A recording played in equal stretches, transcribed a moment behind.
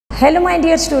Hello my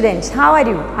dear students, how are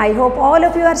you? I hope all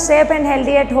of you are safe and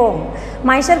healthy at home.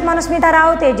 Myself Manasmita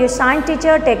mam, a science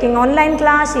teacher taking online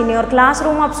class in your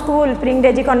classroom of school, Spring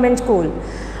Deji Convent School.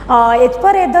 As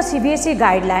per the CBSE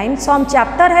guidelines, some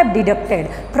chapter have deducted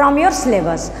from your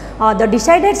syllabus. The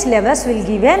decided syllabus will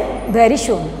given very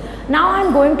soon. Now I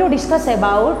am going to discuss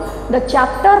about the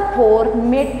chapter 4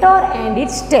 matter and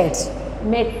its states.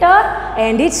 Matter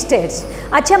and its states.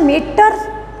 अच्छा matter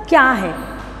क्या है?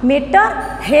 Matter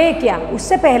है क्या?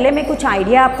 उससे पहले मैं कुछ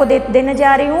idea आपको देने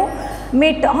जा रही हूँ।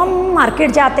 हम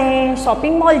मार्केट जाते हैं,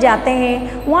 शॉपिंग मॉल जाते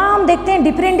हैं, वहाँ हम देखते हैं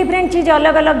डिफरेंट चीज़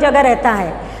अलग अलग जगह रहता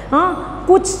है। हाँ,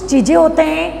 कुछ चीज़ें होते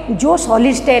हैं जो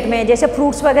सॉलिड स्टेट में, जैसे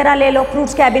फ्रूट्स वगैरह ले लो,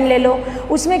 फ्रूट्स कैबिन ले लो,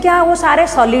 उसमें क्या है वो सारे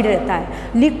सॉलिड रहता है।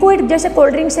 लिक्विड जैसे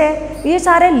कोल्ड ड्रिंक्स है, ये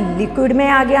सारे लिक्विड में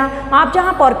आ गया। आप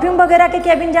जहाँ परफ्यूम वगैरह के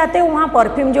कैबिन जाते हो वहाँ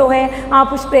परफ्यूम जो है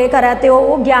आप स्प्रे कराते हो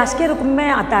वो गैस के रूप में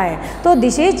आता है, तो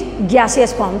दिस इज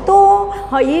गैसियस फॉर्म।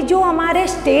 तो ये जो हमारे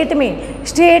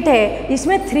स्टेट है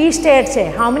इसमें 3 स्टेट्स है।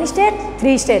 How many state?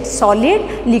 3 state, solid,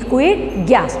 liquid,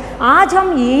 gas. आज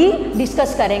हम यही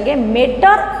डिस्कस करेंगे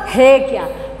मैटर है क्या।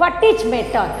 What is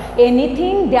matter?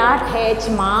 Anything that has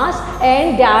mass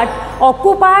and that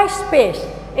occupies space.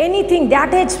 Anything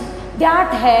that has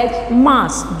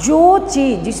mass, जो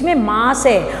चीज़ जिसमें मास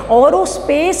है और वो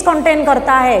स्पेस कंटेन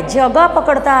करता है, जगह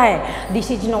पकड़ता है,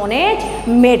 this is known as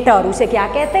matter. उसे क्या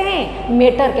कहते हैं?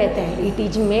 मैटर कहते हैं। It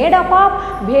is made up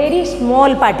of very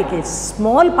small particles.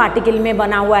 Small particle में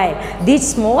बना हुआ है।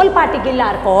 This small particle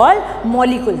are called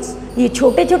molecules. ये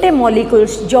छोटे छोटे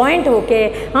मॉलिक्यूल्स जॉइंट होके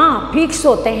फिक्स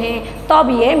होते हैं, तब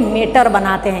ये मैटर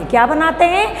बनाते हैं। क्या बनाते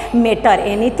हैं? Matter.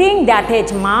 Anything that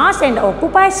has mass and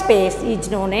occupy space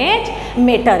is known as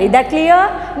matter. Is that clear?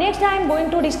 Next I am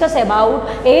going to discuss about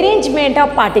arrangement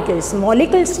of particles.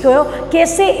 Molecules को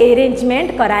कैसे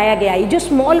अरेंजमेंट कराया गया। ये जो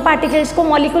स्मॉल पार्टिकल्स को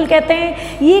मॉलिक्यूल कहते हैं,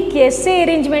 ये कैसे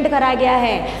अरेंजमेंट कराया गया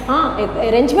है?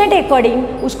 अरेंजमेंट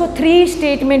अकॉर्डिंग उसको 3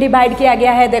 स्टेट में डिवाइड किया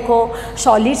गया है। देखो,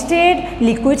 सॉलिड स्टेट,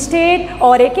 लिक्विड स्टेट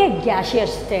और एक गैसियस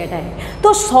स्टेट है।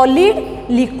 तो सॉलिड,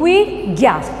 लिक्विड,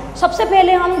 गैस। सबसे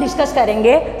पहले हम डिस्कस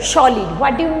करेंगे solid.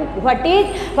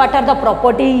 What are the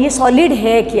property. ये सॉलिड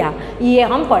है क्या, ये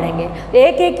हम पढ़ेंगे।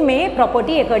 एक में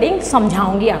प्रॉपर्टी अकॉर्डिंग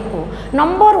समझाऊंगी आपको।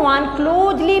 Number 1,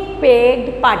 closely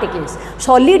packed particles.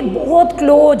 Solid बहुत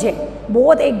क्लोज है,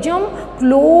 बहुत एकदम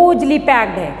क्लोजली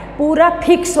पैक्ड है, पूरा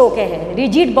फिक्स होके है,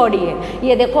 रिजिड बॉडी है।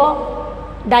 ये देखो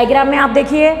डायग्राम में आप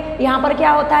देखिए, यहाँ पर क्या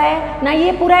होता है ना,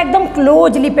 ये पूरा एकदम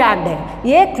क्लोजली पैक्ड है,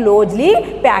 ये क्लोजली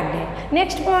पैक्ड है।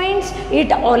 Next points,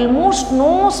 it almost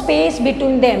no space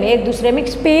between them. एक दूसरे में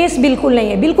स्पेस बिल्कुल नहीं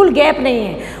है, बिल्कुल गैप नहीं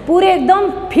है, पूरे एकदम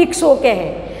फिक्स होके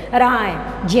है रहा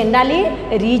है। Generally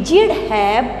rigid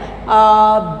have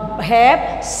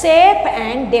shape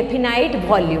and definite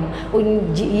volume.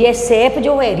 ये शेप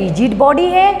जो है रिजिड बॉडी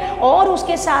है और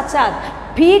उसके साथ साथ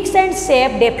fix and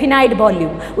shape definite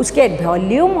volume. उसके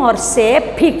वॉल्यूम और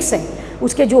शेप फिक्स है,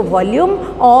 उसके जो वॉल्यूम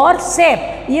और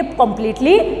शेप ये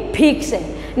कंप्लीटली फिक्स है।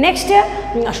 Next,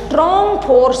 strong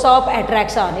force of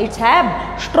attraction. It's have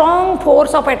strong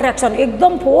force of attraction.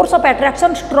 एकदम फोर्स ऑफ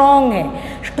अट्रैक्शन स्ट्रॉन्ग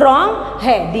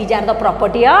है। These are the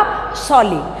property of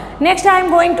solid. Next I am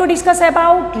going to discuss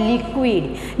about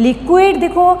liquid. Liquid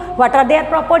देखो, what are their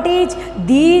properties.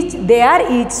 There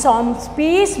is some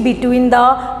space between the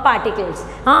particles.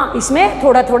 इसमें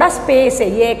थोड़ा space है।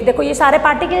 ये एक देखो, ये सारे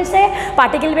पार्टिकल्स है,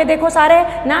 पार्टिकल में देखो सारे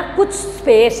ना कुछ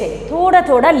स्पेस है,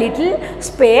 थोड़ा लिटिल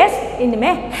स्पेस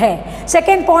इनमें है।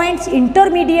 Second point,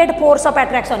 intermediate force of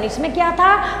attraction. इसमें क्या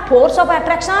था? Force of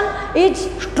attraction is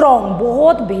strong,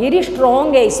 बहुत वेरी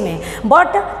स्ट्रॉन्ग है इसमें।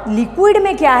 बट लिक्विड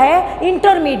में क्या है?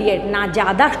 इंटरमीडिएट, ना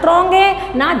ज़्यादा स्ट्रॉन्ग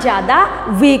है ना ज़्यादा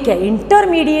वीक है।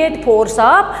 Intermediate force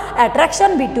of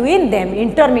attraction between them.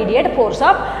 Intermediate force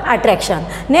of attraction.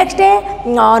 Next है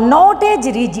नॉट एज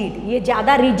रिजिड। ये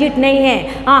ज़्यादा रिजिड नहीं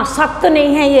है, सख्त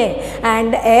नहीं है ये।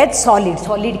 एंड एज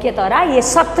सॉलिड के तरह ये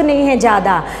सख्त नहीं है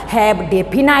ज़्यादा। Have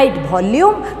definite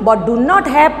volume but do not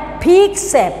have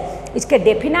fix shape. इसके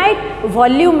डेफिनाइट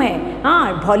वॉल्यूम है,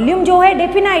 वॉल्यूम जो है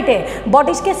डेफिनाइट है, बट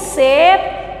इसके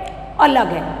शेप अलग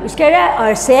है,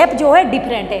 इसके शेप जो है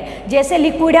डिफरेंट है। जैसे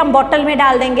लिक्विड हम बॉटल में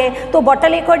डाल देंगे तो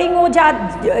बॉटल अकॉर्डिंग वो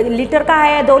लीटर का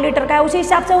है, 2 लीटर का है, उसी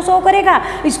हिसाब से वो शो करेगा।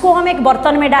 इसको हम एक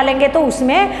बर्तन में डालेंगे तो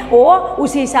उसमें वो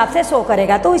उसी हिसाब से शो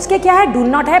करेगा। तो इसके क्या है? Do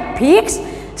not have fix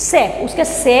shape. उसके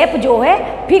शेप जो है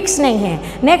फिक्स नहीं है।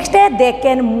 नेक्स्ट है they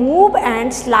can move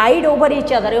and slide over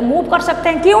each other. Move कर सकते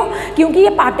हैं, क्यों? क्योंकि ये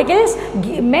पार्टिकल्स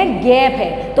में गैप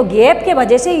है, तो गैप के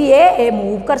वजह से ये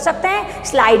मूव कर सकते हैं।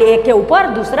 स्लाइड एक के ऊपर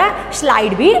दूसरा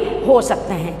स्लाइड भी हो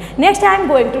सकते हैं। Next I am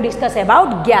going to discuss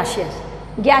about gaseous.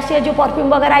 Gaseous जो परफ्यूम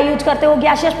वगैरह यूज करते हैं वो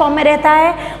गैसियस फॉर्म में रहता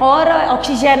है, और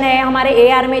ऑक्सीजन है हमारे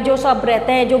एयर में जो सब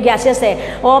रहते हैं जो गैसेस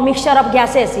है और मिक्सचर ऑफ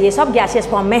गैसेस, ये सब गैसियस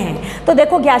फॉर्म में है। तो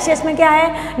देखो गैसियस में क्या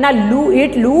है ना,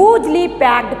 इट लूजली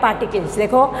पैक्ड पार्टिकल्स।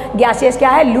 देखो गैसियस क्या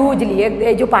है,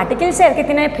 लूजली, जो पार्टिकल्स है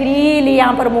कितने फ्रीली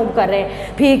यहाँ पर मूव कर रहे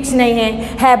हैं, फिक्स नहीं है।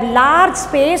 Have large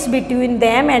space between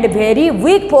them and very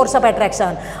weak force of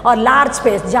attraction, और लार्ज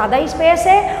स्पेस, ज़्यादा ही स्पेस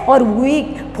है, और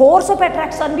वीक फोर्स ऑफ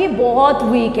अट्रैक्शन भी बहुत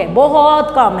वीक है, बहुत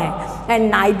कम है। एंड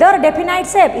नाइदर डेफिनाइट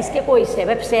शेप, इसके कोई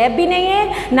शेप भी नहीं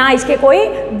है, ना इसके कोई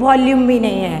वॉल्यूम भी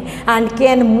नहीं है। And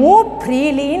can move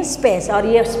freely in space, और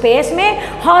ये स्पेस में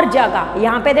हर जगह,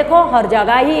 यहाँ पे देखो हर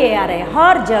जगह ही एयर है,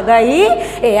 हर जगह ही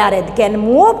एयर है, can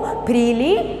move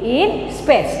freely in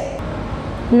space.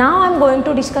 Now I am going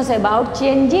to discuss about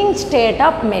changing state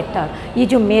of matter. ये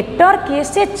जो मैटर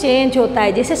कैसे चेंज होता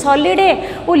है, जैसे सॉलिड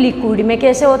है वो लिक्विड में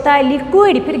कैसे होता है,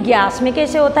 लिक्विड फिर गैस में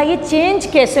कैसे होता है, ये चेंज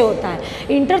कैसे होता है,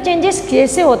 इंटरचेंजेस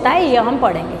कैसे होता है, ये हम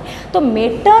पढ़ेंगे। तो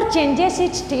matter changes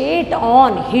it state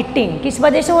on heating, किस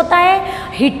वजह से होता है,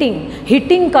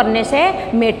 हीटिंग करने से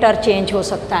मैटर चेंज हो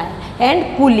सकता है। एंड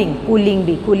कूलिंग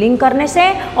भी, कूलिंग करने से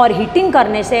और हीटिंग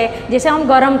करने से, जैसे हम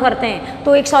गर्म करते हैं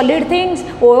तो एक सॉलिड थिंग्स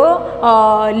वो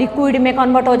लिक्विड में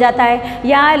कन्वर्ट हो जाता है,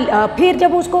 या फिर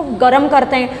जब उसको गर्म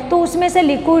करते हैं तो उसमें से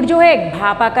लिक्विड जो है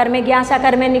भाप आकार में, गैस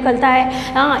आकार में निकलता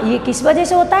है। हाँ, ये किस वजह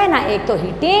से होता है ना, एक तो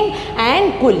हीटिंग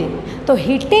एंड कूलिंग। तो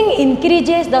heating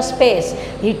increases the space,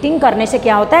 heating करने से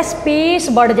क्या होता है, स्पेस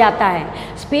बढ़ जाता है,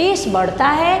 स्पेस बढ़ता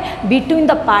है between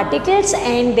the particles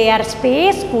and there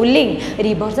space cooling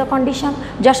reverse the condition,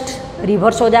 just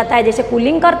reverse हो जाता है। जैसे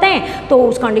कूलिंग करते हैं तो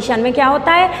उस कंडीशन में क्या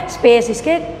होता है, स्पेस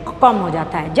इसके कम हो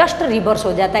जाता है, जस्ट रिवर्स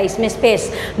हो जाता है, इसमें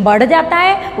स्पेस बढ़ जाता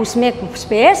है, उसमें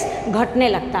स्पेस घटने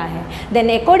लगता है। Then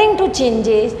according to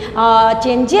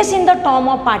changes in the term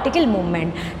of particle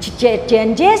movement,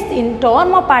 changes in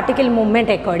term of particle movement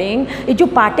according, ये जो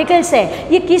पार्टिकल्स है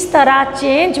ये किस तरह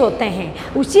चेंज होते हैं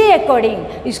उसी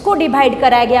अकॉर्डिंग इसको डिवाइड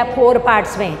कराया गया 4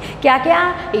 पार्ट्स में। क्या क्या,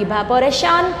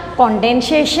 evaporation,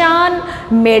 condensation,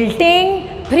 melting,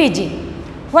 freezing.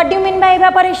 What do mean by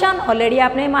evaporation, already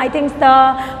आपने आई थिंक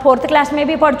 4th क्लास में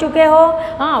भी पढ़ चुके हो।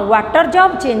 हाँ, वाटर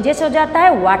जब चेंजेस हो जाता है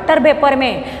वाटर वेपर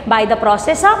में by the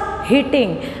process of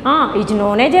heating, हाँ, इज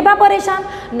नोन एज इवेपोरेशन।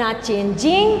 ना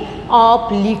changing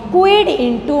of liquid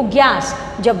into gas,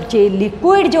 जब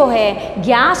लिक्विड जो है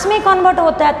गैस में कन्वर्ट हो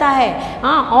जाता है,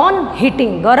 हाँ, ऑन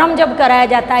हीटिंग, गर्म जब कराया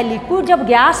जाता है, लिक्विड जब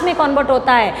गैस में कन्वर्ट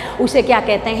होता है उसे क्या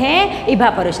कहते हैं,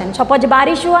 इवेपोरेशन। सपोज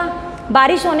बारिश हुआ,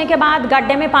 बारिश होने के बाद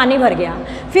गड्ढे में पानी भर गया,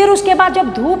 फिर उसके बाद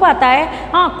जब धूप आता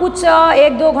है, हाँ, कुछ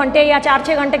 1-2 घंटे या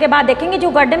 4-6 घंटे के बाद देखेंगे जो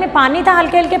गड्ढे में पानी था,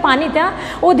 हल्के हल्के पानी था,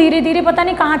 वो धीरे धीरे पता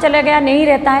नहीं कहाँ चला गया, नहीं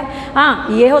रहता है। हाँ,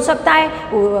 ये हो सकता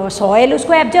है सॉइल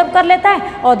उसको एब्जॉर्ब कर लेता है,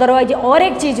 अदरवाइज और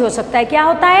एक चीज़ हो सकता है, क्या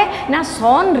होता है ना,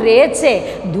 सन रेज से,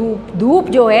 धूप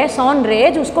जो है सन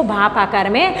रेज उसको भाप आकार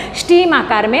में, स्टीम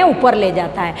आकार में ऊपर ले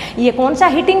जाता है। ये कौन सा,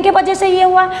 हीटिंग के वजह से ये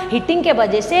हुआ, हीटिंग के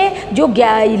वजह से जो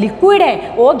लिक्विड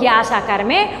है वो गैस आकार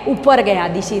में ऊपर गया।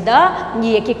 दिस इज द,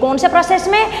 ये कि कौन से प्रोसेस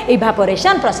में,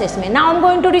 इवेपोरेशन प्रोसेस में। Now I am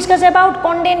going to discuss about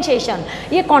condensation.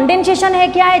 ये कंडेंसेशन है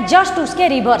क्या है, जस्ट उसके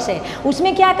रिवर्स है।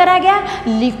 उसमें क्या करा गया,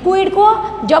 लिक्विड को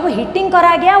जब हीटिंग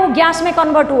करा गया वो गैस में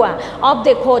कन्वर्ट हुआ। अब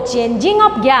देखो चेंजिंग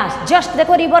ऑफ गैस, जस्ट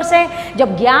देखो रिवर्स है,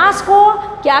 जब गैस को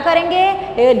क्या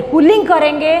करेंगे, कूलिंग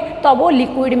करेंगे तो वो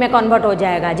लिक्विड में कन्वर्ट हो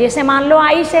जाएगा। जैसे मान लो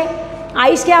आइस है,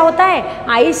 आइस क्या होता है,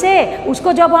 आइस है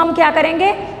उसको जब हम क्या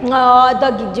करेंगे,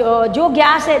 जो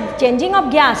गैस है, चेंजिंग ऑफ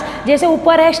गैस, जैसे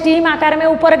ऊपर है स्टीम आकार में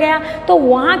ऊपर गया तो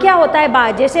वहाँ क्या होता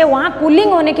है, जैसे वहाँ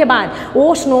कूलिंग होने के बाद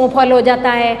वो स्नोफॉल हो जाता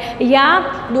है, या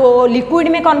वो लिक्विड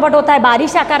में कन्वर्ट होता है,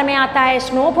 बारिश आकार में आता है,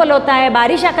 स्नोफॉल होता है,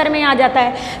 बारिश आकार में आ जाता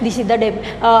है। This is the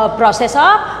process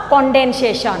of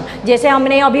condensation. जैसे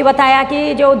हमने अभी बताया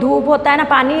कि जो धूप होता है ना,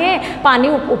 पानी है, पानी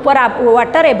ऊपर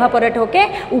वाटर एवापोरेट होके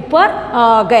ऊपर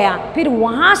गया, फिर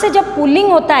वहाँ से जब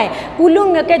कूलिंग होता है,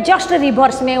 कूलिंग के जस्ट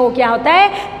रिवर्स में वो क्या होता है,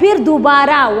 फिर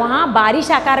दोबारा वहाँ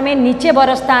बारिश आकार में नीचे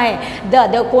बरसता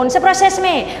है। कौन से प्रोसेस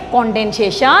में,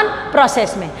 कंडेंसेशन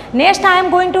प्रोसेस में। Next I am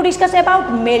going to discuss about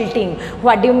melting.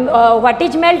 What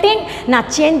is melting, ना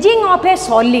changing of A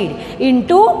solid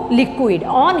into liquid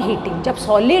on heating. जब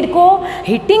सॉलिड को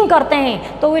हीटिंग करते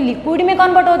हैं तो वो लिक्विड में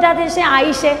कन्वर्ट हो जाते हैं, जैसे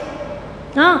आइस है,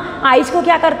 हाँ, आइस को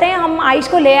क्या करते हैं हम, आइस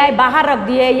को ले आए बाहर रख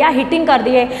दिए या हीटिंग कर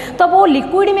दिए तो वो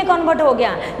लिक्विड में कन्वर्ट हो गया।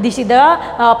 This is the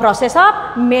process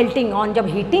of melting on. जब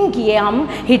हीटिंग किए हम,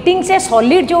 हीटिंग से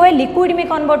सॉलिड जो है लिक्विड में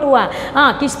कन्वर्ट हुआ,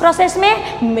 हाँ, किस प्रोसेस में,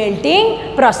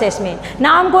 मेल्टिंग प्रोसेस में।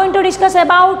 Now I am going to discuss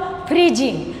about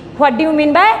freezing. What do you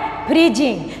mean by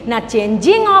freezing ना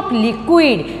चेंजिंग ऑफ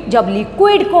लिक्विड, जब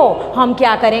लिक्विड को हम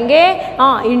क्या करेंगे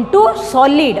इनटू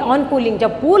सॉलिड ऑन कूलिंग,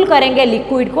 जब कूल करेंगे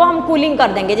लिक्विड को हम कूलिंग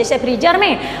कर देंगे। जैसे फ्रीजर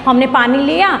में हमने पानी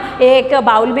लिया, एक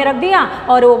बाउल में रख दिया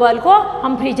और ओवल को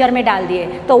हम फ्रीजर में डाल दिए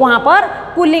तो वहाँ पर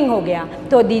कूलिंग हो गया।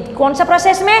 तो कौन सा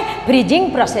प्रोसेस में?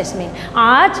 फ्रीजिंग प्रोसेस में।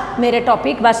 आज मेरे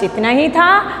टॉपिक बस इतना ही था।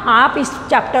 आप इस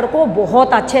चैप्टर को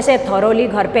बहुत अच्छे से थॉरोली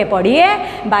घर पे पढ़िए।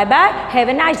 Bye bye, have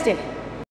a nice day.